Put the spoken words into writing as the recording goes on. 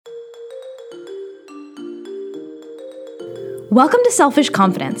Welcome to Selfish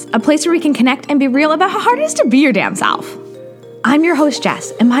Confidence, a place where we can connect and be real about how hard it is to be your damn self. I'm your host,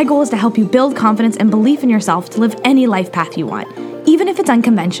 Jess, and my goal is to help you build confidence and belief in yourself to live any life path you want, even if it's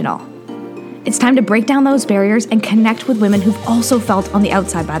unconventional. It's time to break down those barriers and connect with women who've also felt on the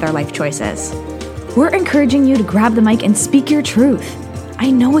outside by their life choices. We're encouraging you to grab the mic and speak your truth. I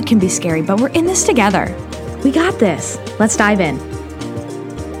know it can be scary, but we're in this together. We got this. Let's dive in.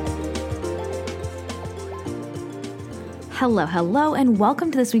 Hello, and welcome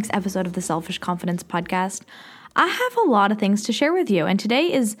to this week's episode of the Selfish Confidence Podcast. I have a lot of things to share with you, and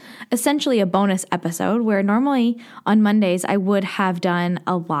today is essentially a bonus episode where normally on Mondays I would have done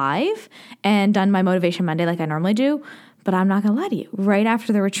a live and done my Motivation Monday like I normally do, but I'm not going to lie to you. Right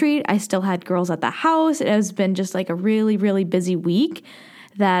after the retreat, I still had girls at the house. It has been just like a really, really busy week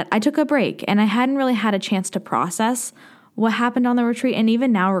that I took a break, and I hadn't really had a chance to process what happened on the retreat. And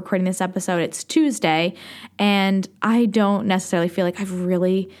even now recording this episode, it's Tuesday, and I don't necessarily feel like I've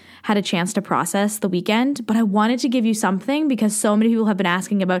really had a chance to process the weekend, but I wanted to give you something because so many people have been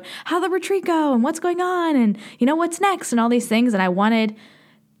asking about how the retreat go and what's going on and what's next and all these things. And I wanted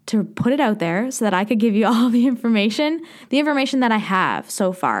to put it out there so that I could give you all the information that I have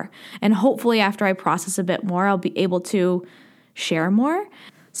so far. And hopefully after I process a bit more, I'll be able to share more.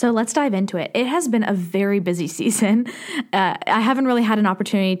 So let's dive into it. It has been a very busy season. I haven't really had an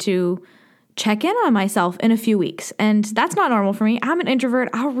opportunity to check in on myself in a few weeks, and that's not normal for me. I'm an introvert.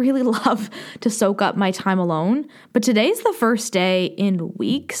 I really love to soak up my time alone, but today's the first day in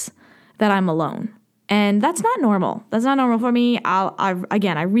weeks that I'm alone, and that's not normal. That's not normal for me. I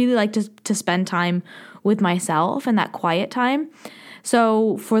really like to spend time with myself and that quiet time.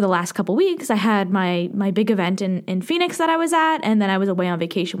 So for the last couple weeks, I had my big event in Phoenix that I was at, and then I was away on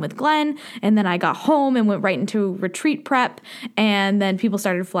vacation with Glenn, and then I got home and went right into retreat prep, and then people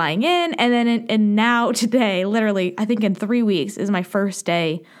started flying in, and now today, literally, I think in 3 weeks, is my first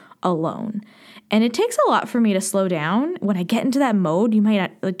day alone. And it takes a lot for me to slow down. When I get into that mode, you might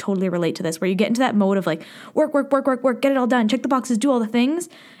not totally relate to this, where you get into that mode of work, get it all done, check the boxes, do all the things.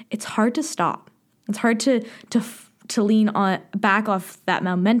 It's hard to stop. It's hard to lean on back off that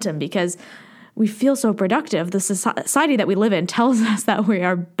momentum because we feel so productive. The society that we live in tells us that we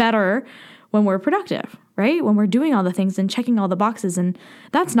are better when we're productive, right? When we're doing all the things and checking all the boxes. And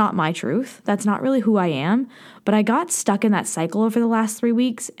that's not my truth. That's not really who I am. But I got stuck in that cycle over the last 3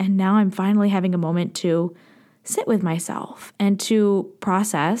 weeks. And now I'm finally having a moment to sit with myself and to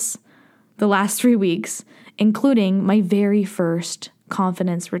process the last 3 weeks, including my very first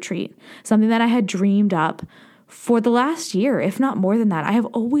confidence retreat, something that I had dreamed up for the last year, if not more than that. I have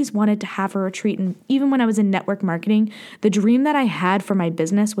always wanted to have a retreat. And even when I was in network marketing, the dream that I had for my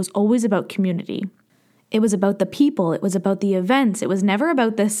business was always about community. It was about the people. It was about the events. It was never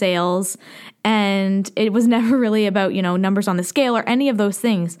about the sales. And it was never really about, numbers on the scale or any of those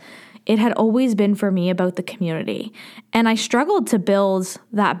things. It had always been for me about the community. And I struggled to build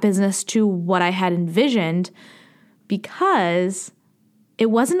that business to what I had envisioned because it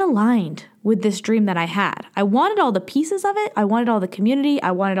wasn't aligned with this dream that I had. I wanted all the pieces of it. I wanted all the community.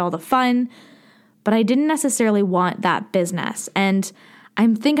 I wanted all the fun, but I didn't necessarily want that business. And I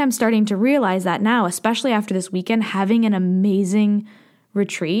think I'm starting to realize that now, especially after this weekend, having an amazing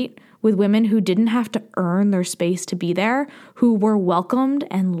retreat with women who didn't have to earn their space to be there, who were welcomed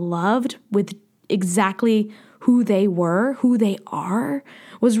and loved with exactly who they were, who they are,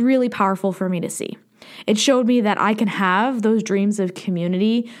 was really powerful for me to see. It showed me that I can have those dreams of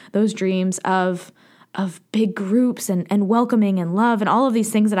community, those dreams of big groups and welcoming and love and all of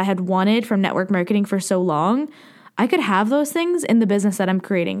these things that I had wanted from network marketing for so long. I could have those things in the business that I'm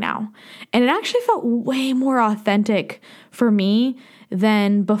creating now. And it actually felt way more authentic for me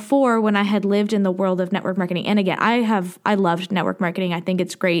than before when I had lived in the world of network marketing. And again, I loved network marketing. I think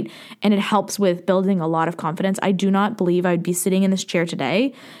it's great and it helps with building a lot of confidence. I do not believe I would be sitting in this chair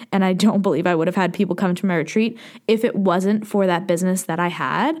today, and I don't believe I would have had people come to my retreat if it wasn't for that business that I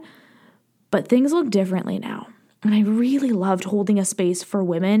had. But things look differently now. And I really loved holding a space for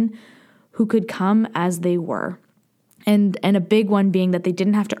women who could come as they were. And a big one being that they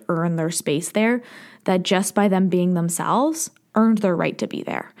didn't have to earn their space there, that just by them being themselves earned their right to be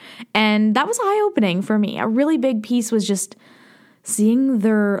there. And that was eye-opening for me. A really big piece was just seeing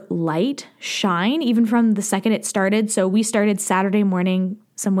their light shine even from the second it started. So we started Saturday morning.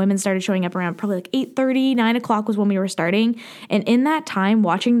 Some women started showing up around probably 8:30, 9 o'clock was when we were starting. And in that time,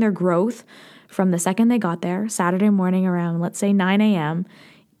 watching their growth from the second they got there, Saturday morning around, let's say 9 a.m.,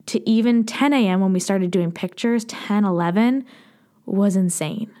 to even 10 a.m. when we started doing pictures, 10, 11, was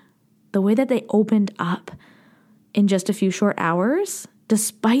insane. The way that they opened up in just a few short hours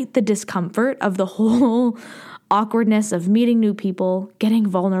despite the discomfort of the whole awkwardness of meeting new people, getting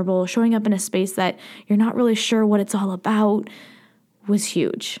vulnerable, showing up in a space that you're not really sure what it's all about, was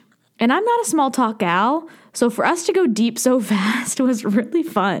huge. And I'm not a small talk gal, so for us to go deep so fast was really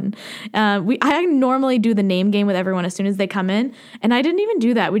fun. I normally do the name game with everyone as soon as they come in, and I didn't even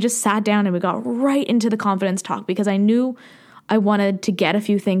do that. We just sat down and we got right into the confidence talk because I knew I wanted to get a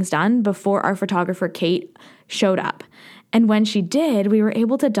few things done before our photographer, Kate, showed up. And when she did, we were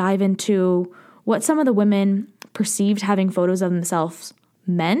able to dive into what some of the women perceived having photos of themselves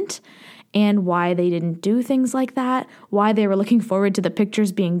meant and why they didn't do things like that, why they were looking forward to the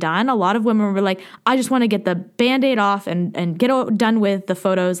pictures being done. A lot of women were like, I just want to get the Band-Aid off and get done with the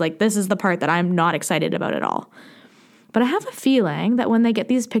photos. Like, this is the part that I'm not excited about at all. But I have a feeling that when they get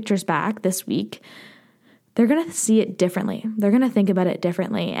these pictures back this week, they're going to see it differently. They're going to think about it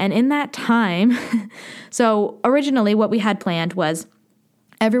differently. And in that time, so originally what we had planned was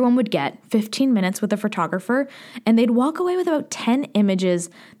everyone would get 15 minutes with a photographer and they'd walk away with about 10 images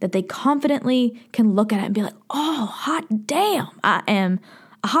that they confidently can look at it and be like, oh, hot damn, I am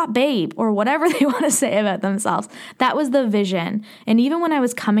a hot babe, or whatever they want to say about themselves. That was the vision. And even when I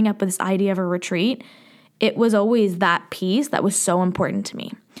was coming up with this idea of a retreat, it was always that piece that was so important to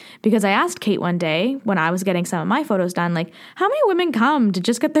me. Because I asked Kate one day when I was getting some of my photos done, like, how many women come to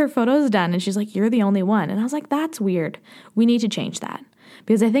just get their photos done? And she's like, you're the only one. And I was like, that's weird. We need to change that.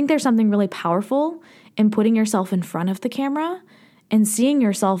 Because I think there's something really powerful in putting yourself in front of the camera and seeing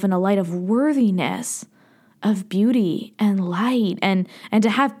yourself in a light of worthiness, of beauty and light, and to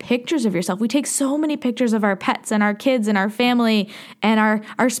have pictures of yourself. We take so many pictures of our pets and our kids and our family and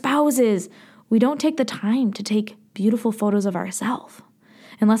our spouses. We don't take the time to take beautiful photos of ourselves.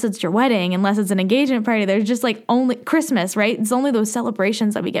 Unless it's your wedding, unless it's an engagement party, there's just like only Christmas, right? It's only those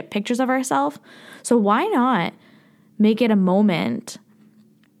celebrations that we get pictures of ourselves. So why not make it a moment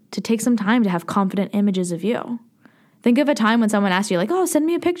to take some time to have confident images of you? Think of a time when someone asked you like, oh, send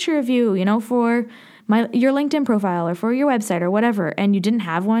me a picture of you, for your LinkedIn profile or for your website or whatever, and you didn't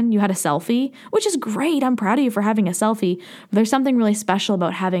have one. You had a selfie, which is great. I'm proud of you for having a selfie. But there's something really special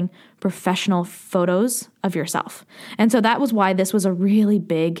about having professional photos of yourself. And so that was why this was a really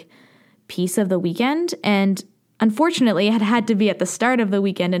big piece of the weekend. And unfortunately, it had to be at the start of the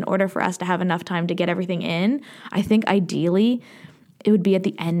weekend in order for us to have enough time to get everything in. I think ideally it would be at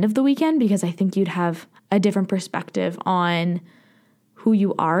the end of the weekend because I think you'd have a different perspective on who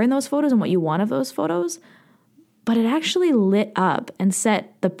you are in those photos and what you want of those photos. But it actually lit up and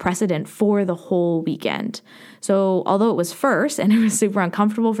set the precedent for the whole weekend. So although it was first and it was super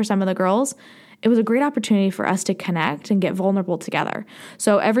uncomfortable for some of the girls, it was a great opportunity for us to connect and get vulnerable together.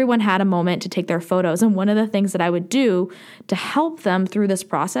 So everyone had a moment to take their photos. And one of the things that I would do to help them through this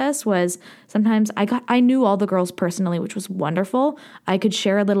process was sometimes I knew all the girls personally, which was wonderful. I could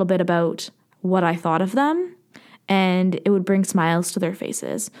share a little bit about what I thought of them, and it would bring smiles to their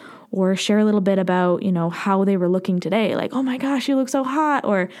faces. Or share a little bit about, how they were looking today. Like, oh my gosh, you look so hot.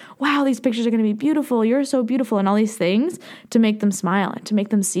 Or, wow, these pictures are going to be beautiful. You're so beautiful. And all these things to make them smile and to make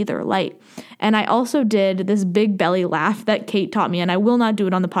them see their light. And I also did this big belly laugh that Kate taught me. And I will not do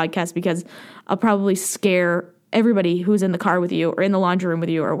it on the podcast because I'll probably scare everybody who's in the car with you or in the laundry room with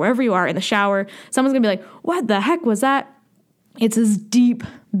you or wherever you are in the shower. Someone's going to be like, what the heck was that? It's this deep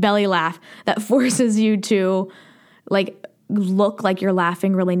belly laugh that forces you to look like you're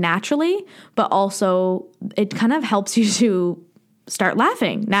laughing really naturally, but also it kind of helps you to start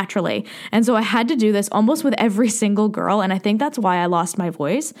laughing naturally. And so I had to do this almost with every single girl. And I think that's why I lost my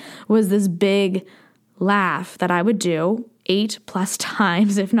voice, was this big laugh that I would do 8+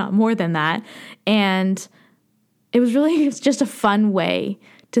 times, if not more than that. And it's just a fun way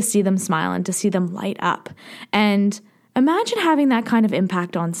to see them smile and to see them light up. And imagine having that kind of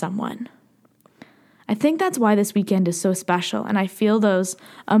impact on someone. I think that's why this weekend is so special, and I feel those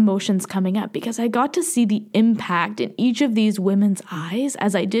emotions coming up because I got to see the impact in each of these women's eyes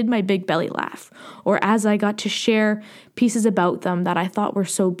as I did my big belly laugh, or as I got to share pieces about them that I thought were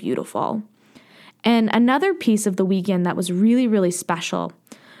so beautiful. And another piece of the weekend that was really, really special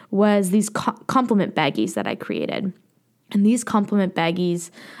was these compliment baggies that I created. And these compliment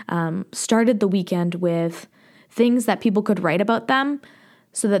baggies started the weekend with things that people could write about them,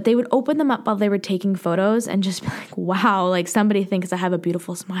 so that they would open them up while they were taking photos and just be like, wow, like somebody thinks I have a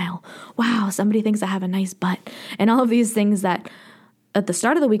beautiful smile. Wow, somebody thinks I have a nice butt. And all of these things that at the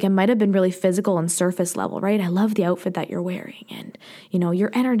start of the weekend might have been really physical and surface level, right? I love the outfit that you're wearing. And,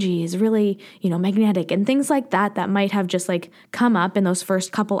 your energy is really, magnetic and things like that might have just come up in those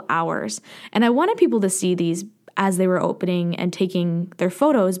first couple hours. And I wanted people to see these as they were opening and taking their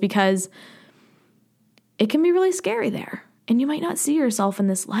photos because it can be really scary there. And you might not see yourself in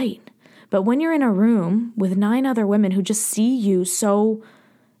this light. But when you're in a room with 9 other women who just see you so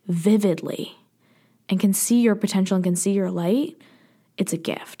vividly and can see your potential and can see your light, it's a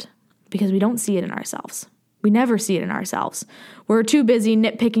gift because we don't see it in ourselves. We never see it in ourselves. We're too busy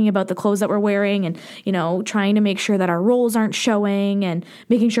nitpicking about the clothes that we're wearing and, trying to make sure that our rolls aren't showing and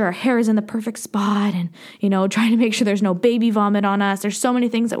making sure our hair is in the perfect spot and, trying to make sure there's no baby vomit on us. There's so many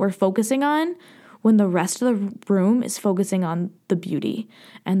things that we're focusing on when the rest of the room is focusing on the beauty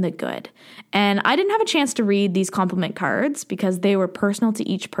and the good. And I didn't have a chance to read these compliment cards because they were personal to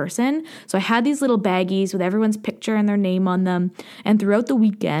each person. So I had these little baggies with everyone's picture and their name on them. And throughout the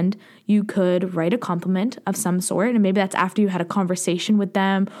weekend, you could write a compliment of some sort. And maybe that's after you had a conversation with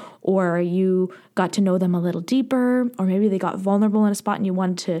them or you got to know them a little deeper, or maybe they got vulnerable in a spot and you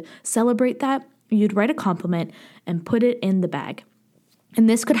wanted to celebrate that. You'd write a compliment and put it in the bag. And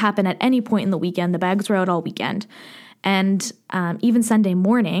this could happen at any point in the weekend. The bags were out all weekend. And even Sunday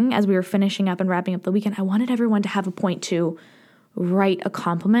morning, as we were finishing up and wrapping up the weekend, I wanted everyone to have a point to write a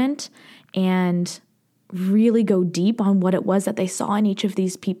compliment and really go deep on what it was that they saw in each of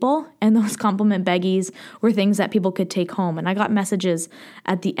these people. And those compliment baggies were things that people could take home. And I got messages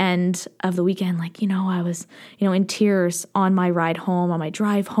at the end of the weekend like, I was, in tears on my ride home, on my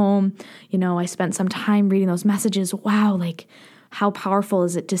drive home. I spent some time reading those messages. Wow, like, how powerful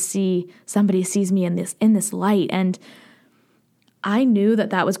is it to see somebody sees me in this light? And I knew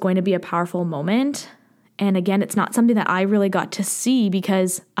that was going to be a powerful moment. And again, it's not something that I really got to see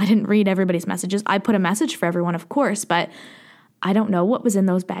because I didn't read everybody's messages. I put a message for everyone, of course, but I don't know what was in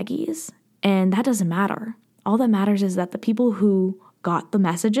those baggies. And that doesn't matter. All that matters is that the people who got the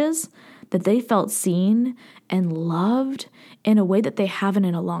messages, that they felt seen and loved in a way that they haven't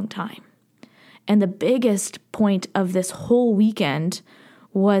in a long time. And the biggest point of this whole weekend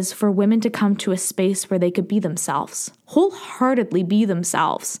was for women to come to a space where they could be themselves, wholeheartedly be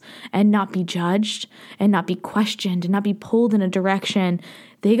themselves and not be judged and not be questioned and not be pulled in a direction.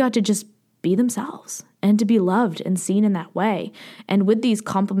 They got to just be themselves and to be loved and seen in that way. And with these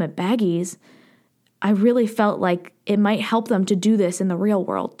compliment baggies, I really felt like it might help them to do this in the real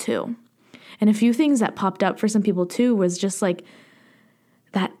world too. And a few things that popped up for some people too was just like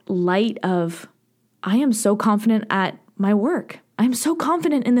that light of, I am so confident at my work. I'm so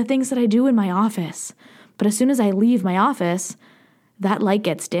confident in the things that I do in my office. But as soon as I leave my office, that light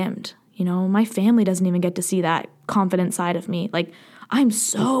gets dimmed. My family doesn't even get to see that confident side of me. Like, I'm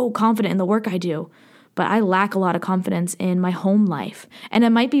so confident in the work I do, but I lack a lot of confidence in my home life. And it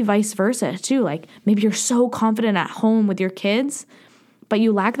might be vice versa too. Like, maybe you're so confident at home with your kids, but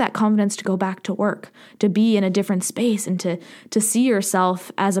you lack that confidence to go back to work, to be in a different space and to see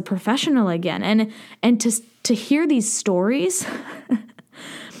yourself as a professional again. And to hear these stories,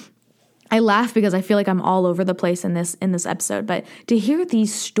 I laugh because I feel like I'm all over the place in this episode, but to hear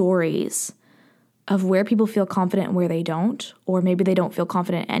these stories of where people feel confident and where they don't, or maybe they don't feel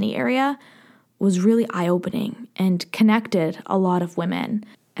confident in any area, was really eye-opening and connected a lot of women.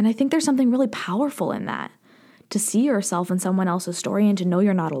 And I think there's something really powerful in that, to see yourself in someone else's story and to know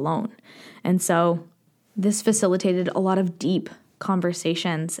you're not alone. And so this facilitated a lot of deep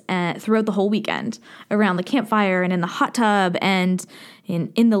conversations throughout the whole weekend around the campfire and in the hot tub and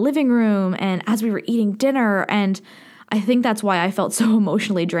in the living room and as we were eating dinner. And I think that's why I felt so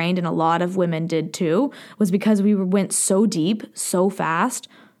emotionally drained, and a lot of women did too, was because we went so deep, so fast,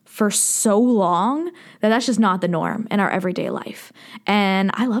 for so long, that's just not the norm in our everyday life.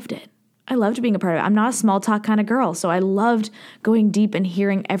 And I loved it. I loved being a part of it. I'm not a small talk kind of girl, so I loved going deep and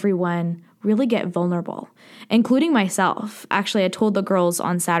hearing everyone really get vulnerable, including myself. Actually, I told the girls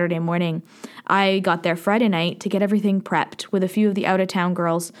on Saturday morning, I got there Friday night to get everything prepped with a few of the out-of-town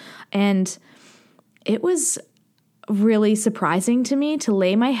girls, and it was really surprising to me to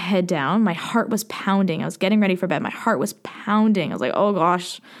lay my head down. My heart was pounding. I was getting ready for bed. My heart was pounding. I was like, oh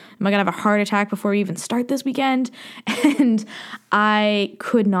gosh, am I going to have a heart attack before we even start this weekend? And I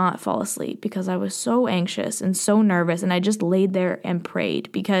could not fall asleep because I was so anxious and so nervous. And I just laid there and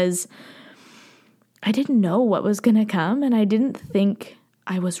prayed because I didn't know what was going to come. And I didn't think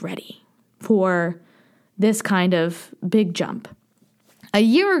I was ready for this kind of big jump. A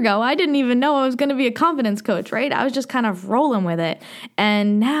year ago, I didn't even know I was going to be a confidence coach, right? I was just kind of rolling with it.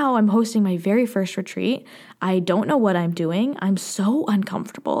 And now I'm hosting my very first retreat. I don't know what I'm doing. I'm so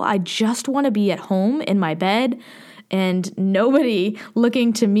uncomfortable. I just want to be at home in my bed and nobody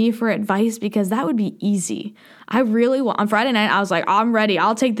looking to me for advice because that would be easy. I really want, on Friday night, I was like, I'm ready.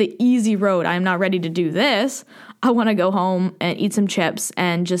 I'll take the easy road. I'm not ready to do this. I want to go home and eat some chips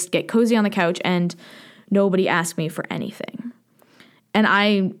and just get cozy on the couch and nobody ask me for anything. And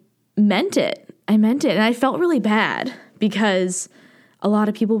I meant it. And I felt really bad because a lot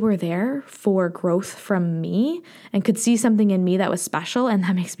of people were there for growth from me and could see something in me that was special, and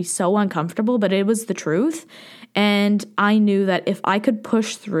that makes me so uncomfortable, but it was the truth. And I knew that if I could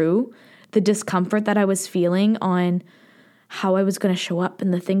push through the discomfort that I was feeling on how I was going to show up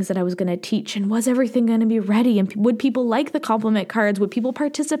and the things that I was going to teach, and was everything going to be ready, and would people like the compliment cards, would people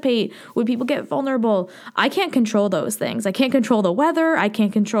participate, would people get vulnerable? I can't control those things. I can't control the weather. I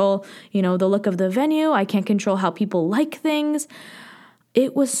can't control, the look of the venue. I can't control how people like things.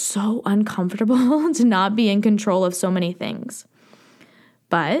 It was so uncomfortable to not be in control of so many things.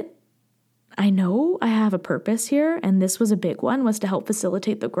 But I know I have a purpose here, and this was a big one, was to help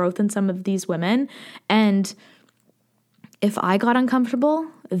facilitate the growth in some of these women. And if I got uncomfortable,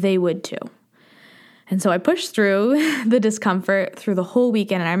 they would too. And so I pushed through the discomfort through the whole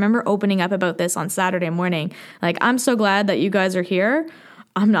weekend. And I remember opening up about this on Saturday morning. Like, I'm so glad that you guys are here.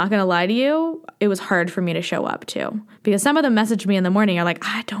 I'm not going to lie to you. It was hard for me to show up too, because some of them messaged me in the morning. Are like,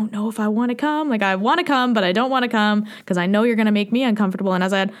 I don't know if I want to come. Like, I want to come, but I don't want to come because I know you're going to make me uncomfortable. And I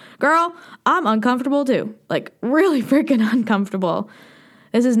said, girl, I'm uncomfortable too. Like, really freaking uncomfortable.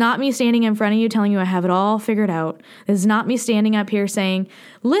 This is not me standing in front of you telling you I have it all figured out. This is not me standing up here saying,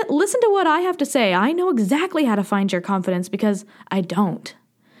 listen to what I have to say. I know exactly how to find your confidence, because I don't.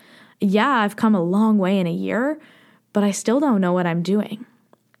 Yeah, I've come a long way in a year, but I still don't know what I'm doing.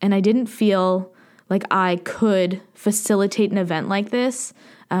 And I didn't feel like I could facilitate an event like this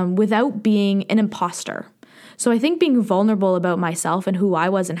without being an imposter. So I think being vulnerable about myself and who I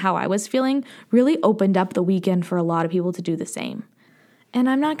was and how I was feeling really opened up the weekend for a lot of people to do the same. And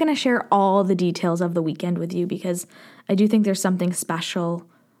I'm not going to share all the details of the weekend with you, because I do think there's something special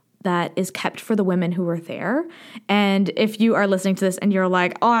that is kept for the women who were there. And if you are listening to this and you're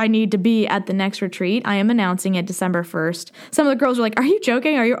like, oh, I need to be at the next retreat, I am announcing it December 1st. Some of the girls were like, are you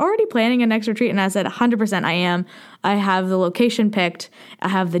joking? Are you already planning a next retreat? And I said, 100% I am. I have the location picked. I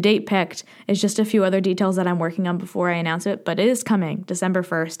have the date picked. It's just a few other details that I'm working on before I announce it, but it is coming December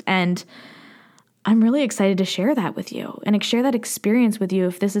 1st. And I'm really excited to share that with you and share that experience with you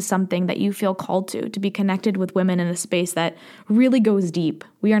if this is something that you feel called to be connected with women in a space that really goes deep.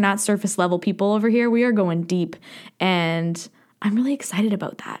 We are not surface level people over here. We are going deep, and I'm really excited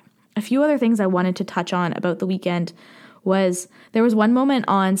about that. A few other things I wanted to touch on about the weekend was there was one moment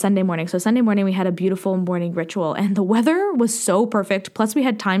on Sunday morning. So Sunday morning we had a beautiful morning ritual, and the weather was so perfect. Plus we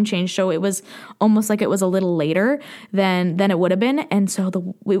had time change, so it was almost like it was a little later than it would have been. And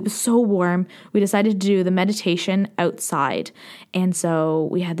so it was so warm. We decided to do the meditation outside. And so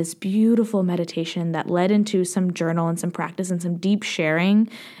we had this beautiful meditation that led into some journal and some practice and some deep sharing.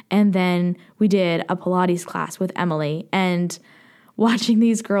 And then we did a Pilates class with Emily, and watching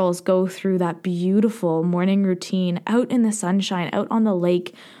these girls go through that beautiful morning routine out in the sunshine, out on the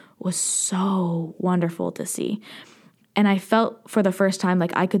lake, was so wonderful to see. And I felt for the first time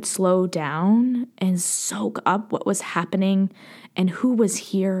like I could slow down and soak up what was happening and who was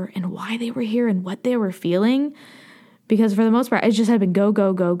here and why they were here and what they were feeling. Because for the most part, it just had been go,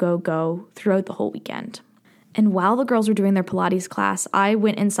 go, go, go, go throughout the whole weekend. And while the girls were doing their Pilates class, I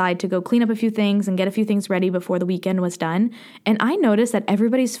went inside to go clean up a few things and get a few things ready before the weekend was done. And I noticed that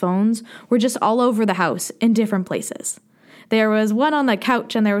everybody's phones were just all over the house in different places. There was one on the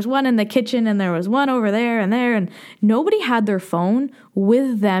couch, and there was one in the kitchen, and there was one over there, and nobody had their phone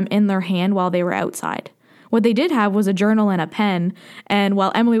with them in their hand while they were outside. What they did have was a journal and a pen. And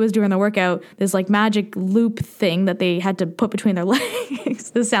while Emily was doing the workout, this like magic loop thing that they had to put between their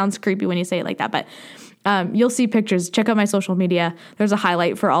legs. This sounds creepy when you say it like that, but you'll see pictures. Check out my social media. There's a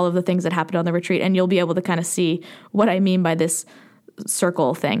highlight for all of the things that happened on the retreat, and you'll be able to kind of see what I mean by this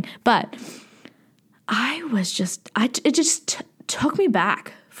circle thing. But it just took me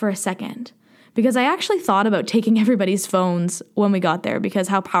back for a second, because I actually thought about taking everybody's phones when we got there, because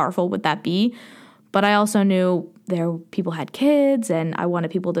how powerful would that be? But I also knew people had kids, and I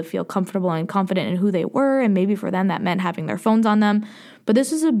wanted people to feel comfortable and confident in who they were, and maybe for them that meant having their phones on them. But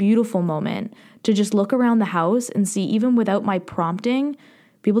this is a beautiful moment to just look around the house and see, even without my prompting,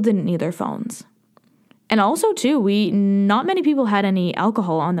 people didn't need their phones. And also, too, not many people had any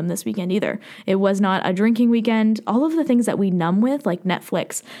alcohol on them this weekend either. It was not a drinking weekend. All of the things that we numb with, like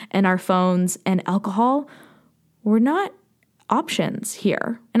Netflix and our phones and alcohol, were not options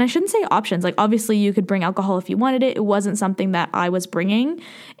here. And I shouldn't say options. Like, obviously, you could bring alcohol if you wanted it. It wasn't something that I was bringing.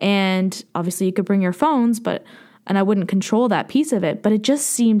 And obviously, you could bring your phones, and I wouldn't control that piece of it. But it just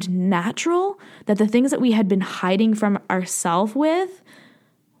seemed natural that the things that we had been hiding from ourselves with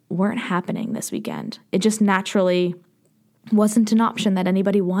weren't happening this weekend. It just naturally wasn't an option that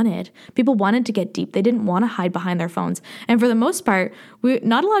anybody wanted. People wanted to get deep. They didn't want to hide behind their phones. And for the most part,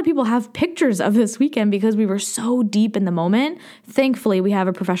 not a lot of people have pictures of this weekend because we were so deep in the moment. Thankfully, we have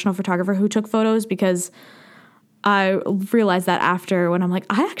a professional photographer who took photos, because I realized that after, when I'm like,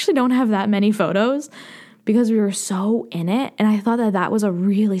 I actually don't have that many photos, because we were so in it. And I thought that that was a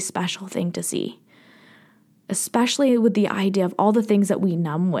really special thing to see, especially with the idea of all the things that we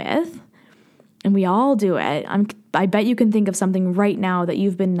numb with. And we all do it. I bet you can think of something right now that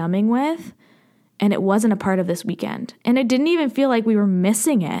you've been numbing with, and it wasn't a part of this weekend. And it didn't even feel like we were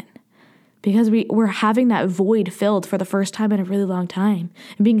missing it, because we were having that void filled for the first time in a really long time,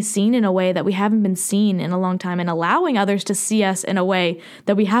 and being seen in a way that we haven't been seen in a long time, and allowing others to see us in a way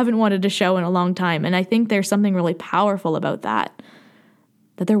that we haven't wanted to show in a long time. And I think there's something really powerful about that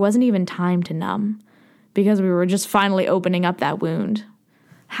there wasn't even time to numb, because we were just finally opening up that wound.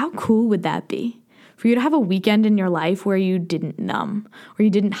 How cool would that be? For you to have a weekend in your life where you didn't numb, where you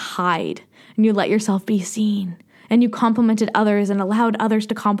didn't hide, and you let yourself be seen, and you complimented others and allowed others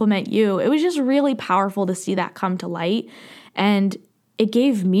to compliment you. It was just really powerful to see that come to light. And it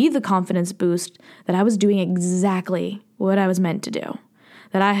gave me the confidence boost that I was doing exactly what I was meant to do,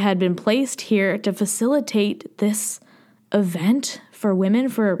 that I had been placed here to facilitate this event for women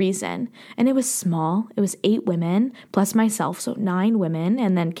for a reason. And it was small. It was 8 women plus myself, so 9 women.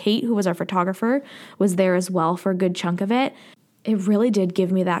 And then Kate, who was our photographer, was there as well for a good chunk of it. It really did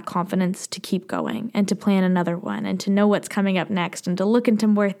give me that confidence to keep going and to plan another one and to know what's coming up next and to look into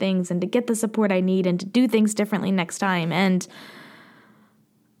more things and to get the support I need and to do things differently next time. And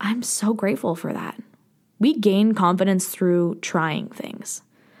I'm so grateful for that. We gain confidence through trying things.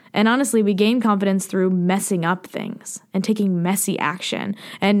 And honestly, we gain confidence through messing up things and taking messy action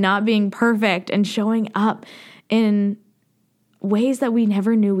and not being perfect and showing up in ways that we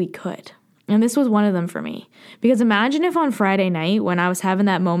never knew we could. And this was one of them for me. Because imagine if on Friday night, when I was having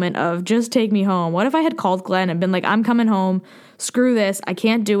that moment of just take me home, what if I had called Glenn and been like, I'm coming home, screw this, I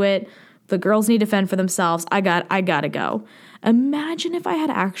can't do it, the girls need to fend for themselves, I gotta go. Imagine if I had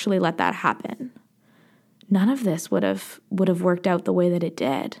actually let that happen. None of this would have worked out the way that it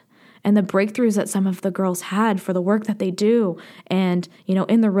did. And the breakthroughs that some of the girls had for the work that they do, and,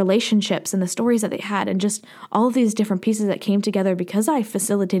 in the relationships and the stories that they had, and just all of these different pieces that came together because I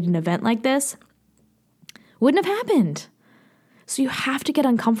facilitated an event like this, wouldn't have happened. So you have to get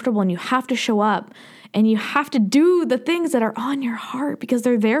uncomfortable, and you have to show up, and you have to do the things that are on your heart, because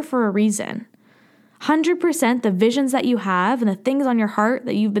they're there for a reason. 100% the visions that you have and the things on your heart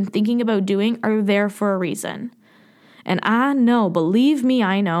that you've been thinking about doing are there for a reason. And I know, believe me,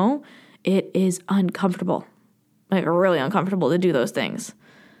 I know, it is uncomfortable, like really uncomfortable to do those things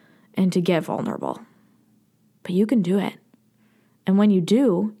and to get vulnerable. But you can do it. And when you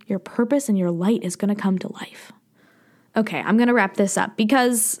do, your purpose and your light is going to come to life. Okay, I'm going to wrap this up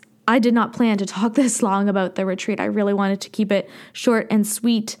because I did not plan to talk this long about the retreat. I really wanted to keep it short and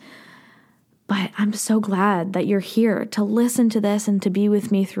sweet. But I'm so glad that you're here to listen to this and to be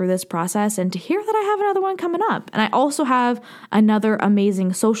with me through this process and to hear that I have another one coming up. And I also have another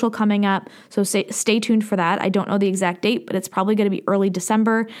amazing social coming up. So stay tuned for that. I don't know the exact date, but it's probably going to be early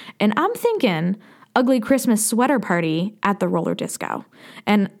December. And I'm thinking ugly Christmas sweater party at the roller disco.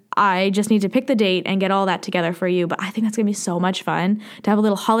 And I just need to pick the date and get all that together for you. But I think that's going to be so much fun to have a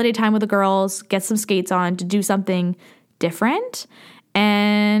little holiday time with the girls, get some skates on, to do something different.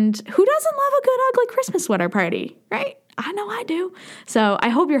 And who doesn't love a good ugly Christmas sweater party, right? I know I do. So I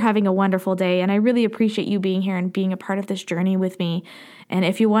hope you're having a wonderful day, and I really appreciate you being here and being a part of this journey with me. And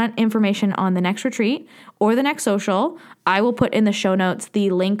if you want information on the next retreat or the next social, I will put in the show notes the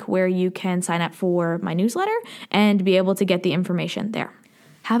link where you can sign up for my newsletter and be able to get the information there.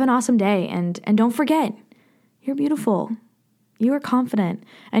 Have an awesome day, and don't forget, you're beautiful, you are confident,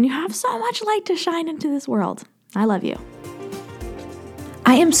 and you have so much light to shine into this world. I love you.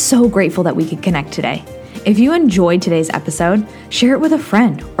 I am so grateful that we could connect today. If you enjoyed today's episode, share it with a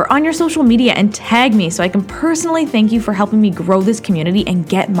friend or on your social media and tag me so I can personally thank you for helping me grow this community and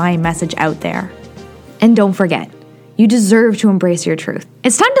get my message out there. And don't forget, you deserve to embrace your truth.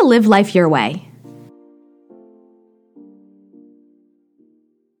 It's time to live life your way.